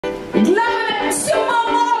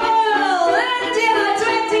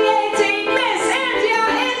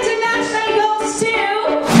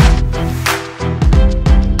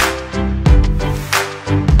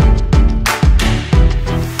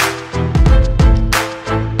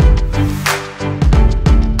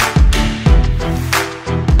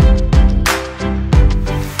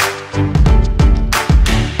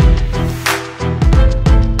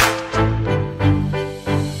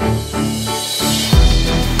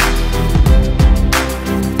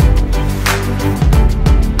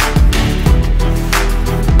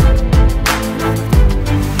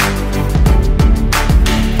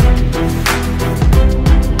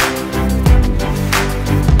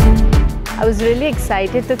was really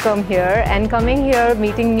excited to come here, and coming here,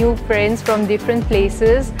 meeting new friends from different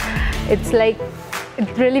places, it's like,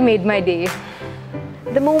 it really made my day.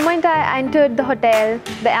 The moment I entered the hotel,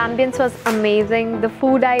 the ambience was amazing. The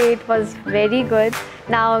food I ate was very good.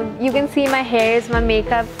 Now you can see my hairs, my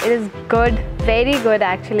makeup, it is good, very good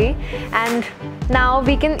actually. And now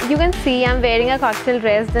you can see I'm wearing a cocktail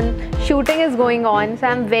dress and shooting is going on, so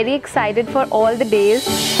I'm very excited for all the days.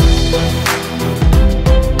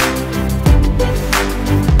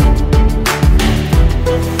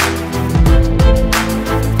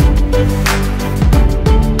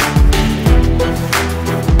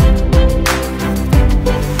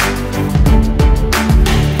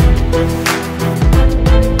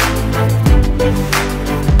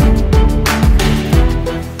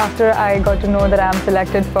 After I got to know that I'm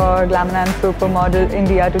selected for Glamanand Supermodel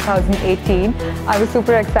India 2018, I was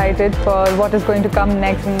super excited for what is going to come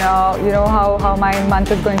next and how my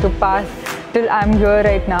month is going to pass till I'm here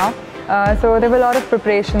right now. So there were a lot of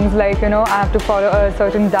preparations, like I have to follow a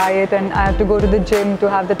certain diet and I have to go to the gym to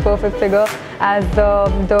have that perfect figure, as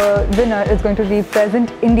the winner is going to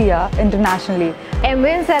represent India internationally.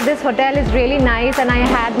 Ambience at this hotel is really nice, and I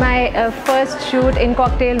had my first shoot in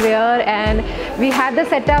cocktail wear, and we had the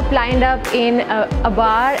setup lined up in a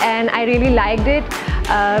bar, and I really liked it.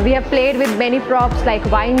 We have played with many props like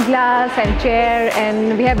wine glass and chair,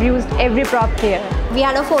 and we have used every prop here. We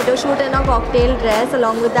had a photo shoot in a cocktail dress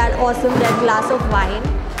along with that awesome red glass of wine.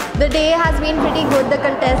 The day has been pretty good. The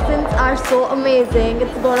contestants are so amazing.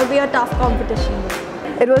 It's going to be a tough competition.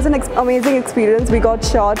 It was an amazing experience. We got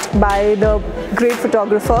shot by the great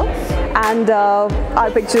photographer, and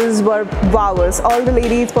our pictures were wowers. All the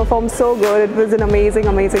ladies performed so good. It was an amazing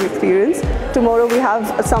experience. Tomorrow we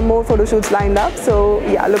have some more photo shoots lined up, so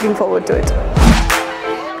yeah, looking forward to it.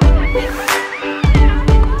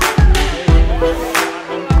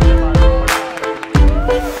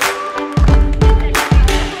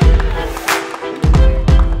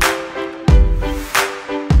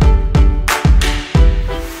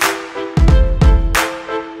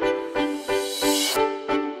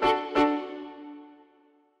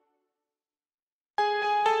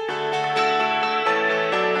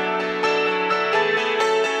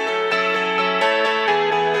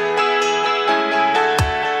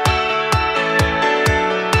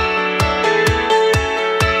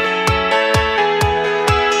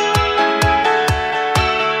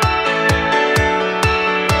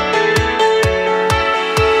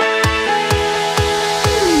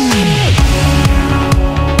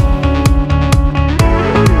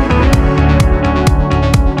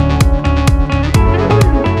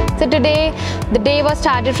 The day was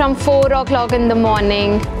started from 4 o'clock in the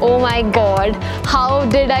morning. Oh my god, how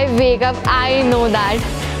did I wake up? I know that.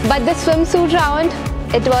 But the swimsuit round,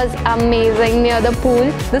 it was amazing near the pool.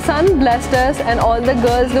 The sun blessed us, and all the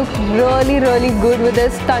girls looked really good with their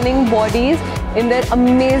stunning bodies in their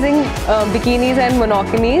amazing bikinis and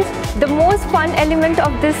monokinis. The most fun element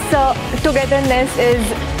of this togetherness is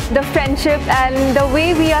the friendship and the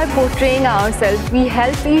way we are portraying ourselves. We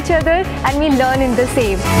help each other and we learn in the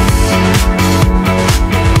same.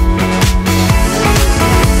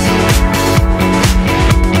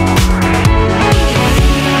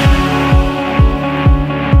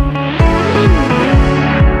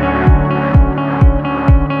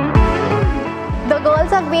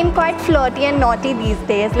 Have been quite flirty and naughty these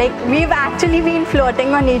days. Like, we've actually been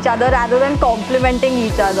flirting on each other rather than complimenting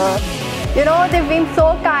each other. You know, they've been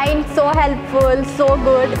so kind, so helpful, so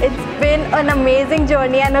good. It's been an amazing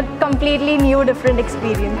journey and a completely new, different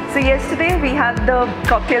experience. So yesterday we had the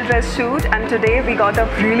cocktail dress shoot, and today we got up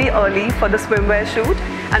really early for the swimwear shoot,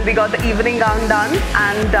 and we got the evening gown done,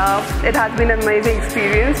 and it has been an amazing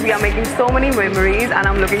experience. We are making so many memories, and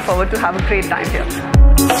I'm looking forward to have a great time here.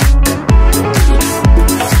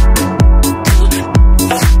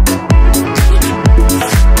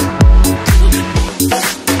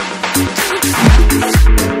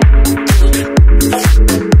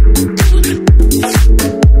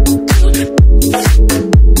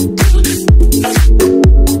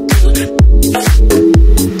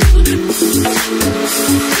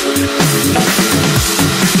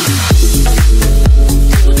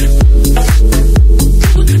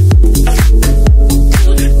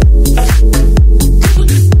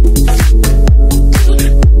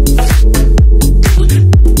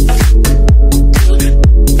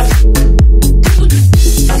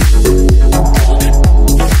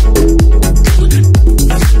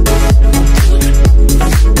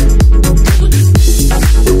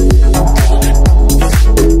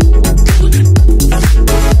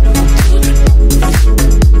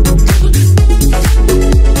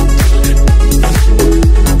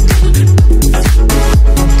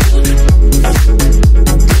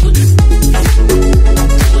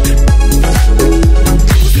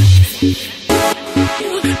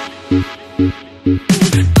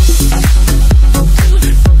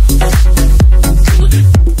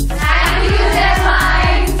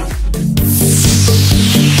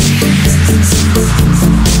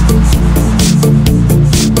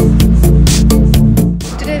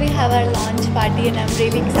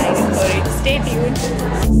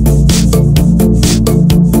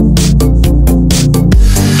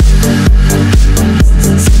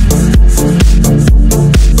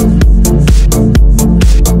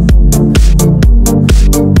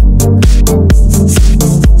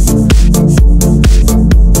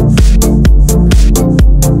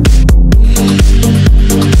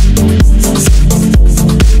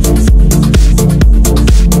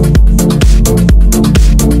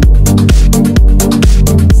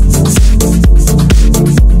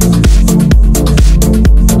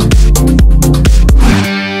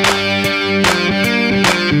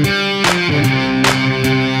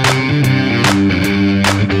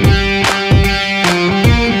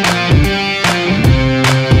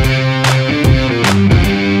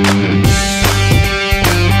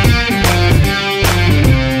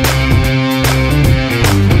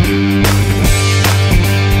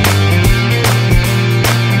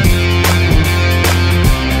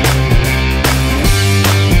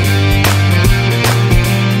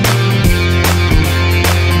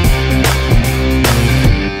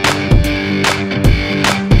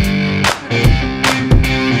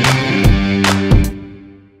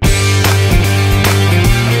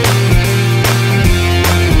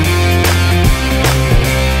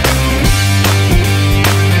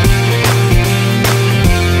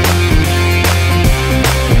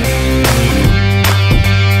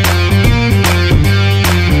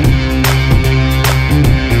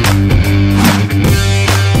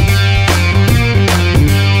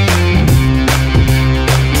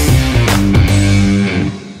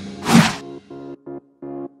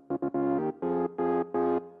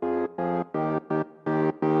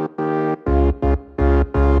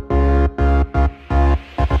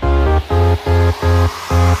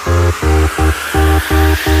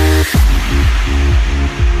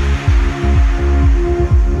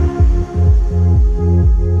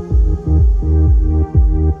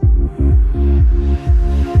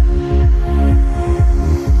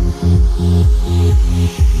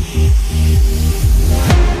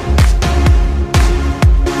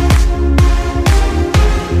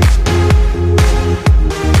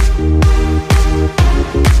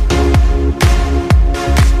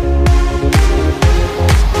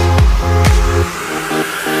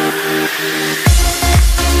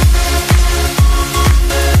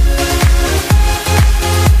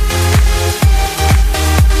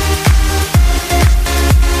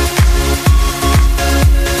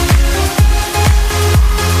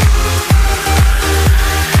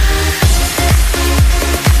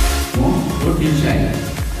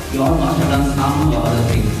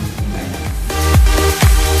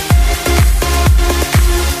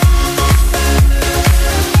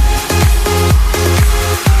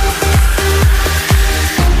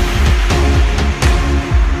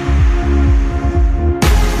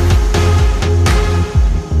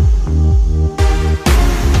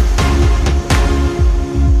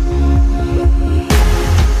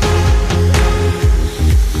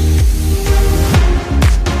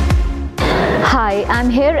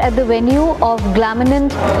 at the venue of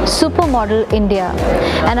Glamanand Supermodel India,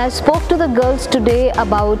 and I spoke to the girls today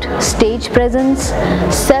about stage presence,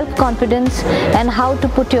 self-confidence and how to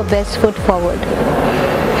put your best foot forward.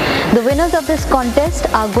 The winners of this contest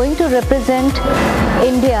are going to represent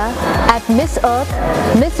India at Miss Earth,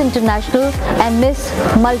 Miss International and Miss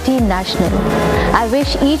Multinational. I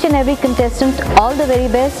wish each and every contestant all the very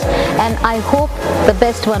best, and I hope the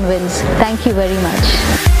best one wins. Thank you very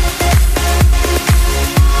much.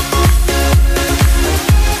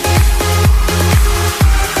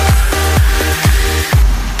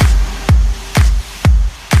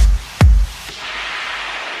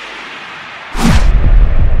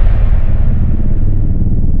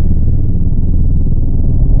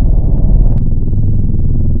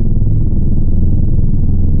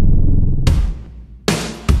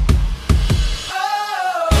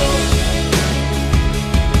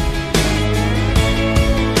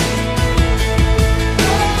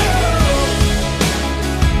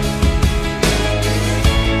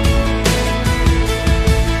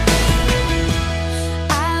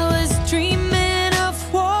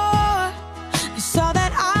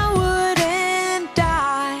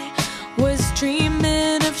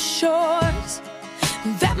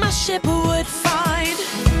 Ship would find.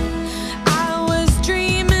 I was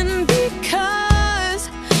dreaming because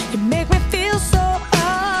it made me feel so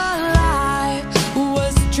alive.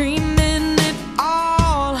 Was dreaming it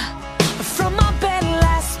all from my bed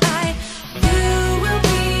last night. You will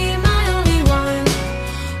be my only one.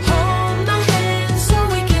 Hold my hand so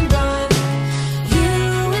we can run.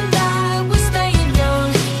 You and I were staying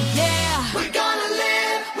young. Yeah, we're gonna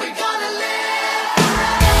live, we're gonna live.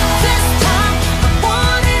 This time I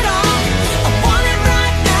want it all.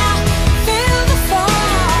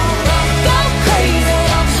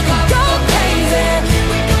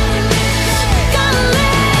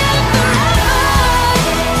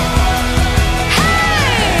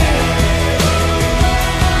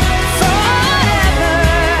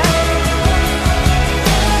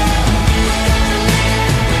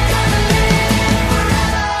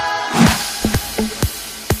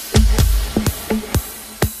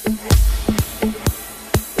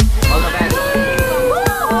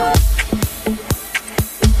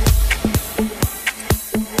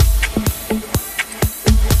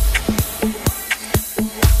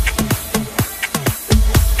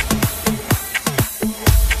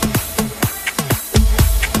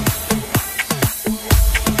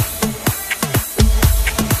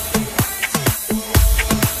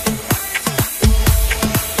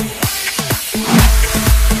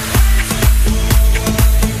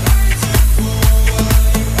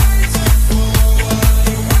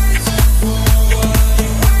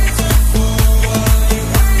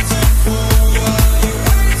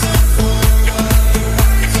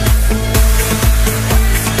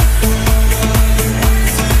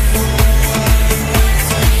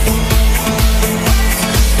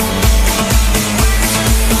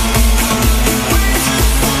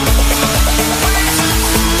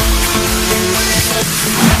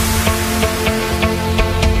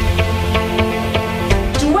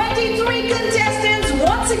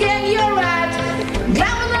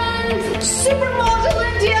 Supermodel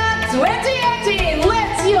India 2018.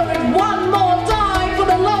 Let's hear it one more time for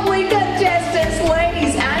the lovely contestants,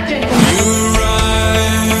 ladies and gentlemen. You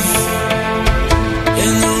arrive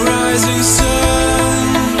in the rising sun,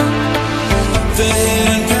 the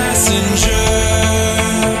hidden passenger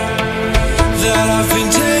that I've been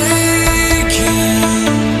taking.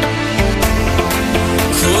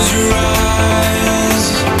 Close your eyes,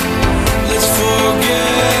 let's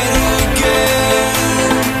forget again.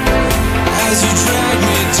 As you drag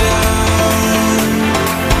me down,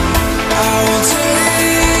 I will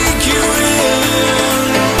take you in.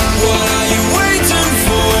 What are you waiting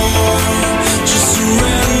for? Just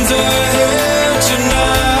surrender here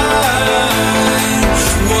tonight.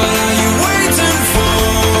 What are you waiting for?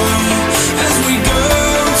 As we go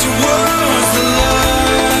towards the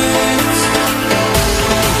lights.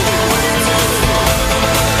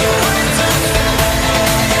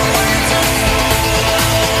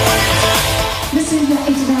 This is the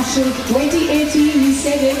International 2018. We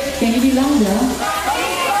said it. Can you be louder?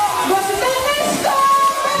 What's the best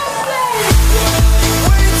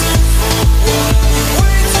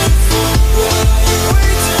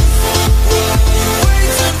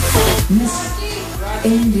Miss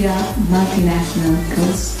India Multinational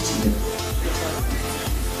goes to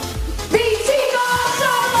Deepshikha,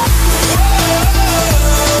 Sharma.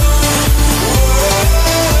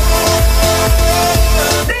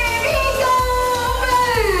 Devika,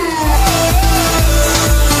 Vaid.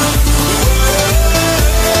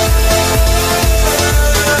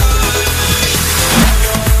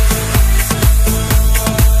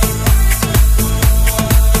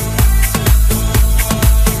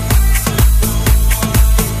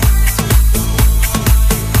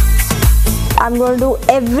 I'm going to do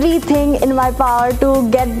everything in my power to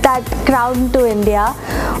get that crown to India.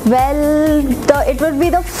 Well, it would be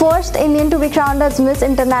the first Indian to be crowned as Miss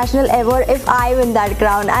International ever if I win that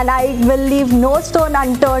crown, and I will leave no stone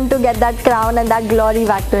unturned to get that crown and that glory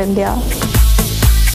back to India.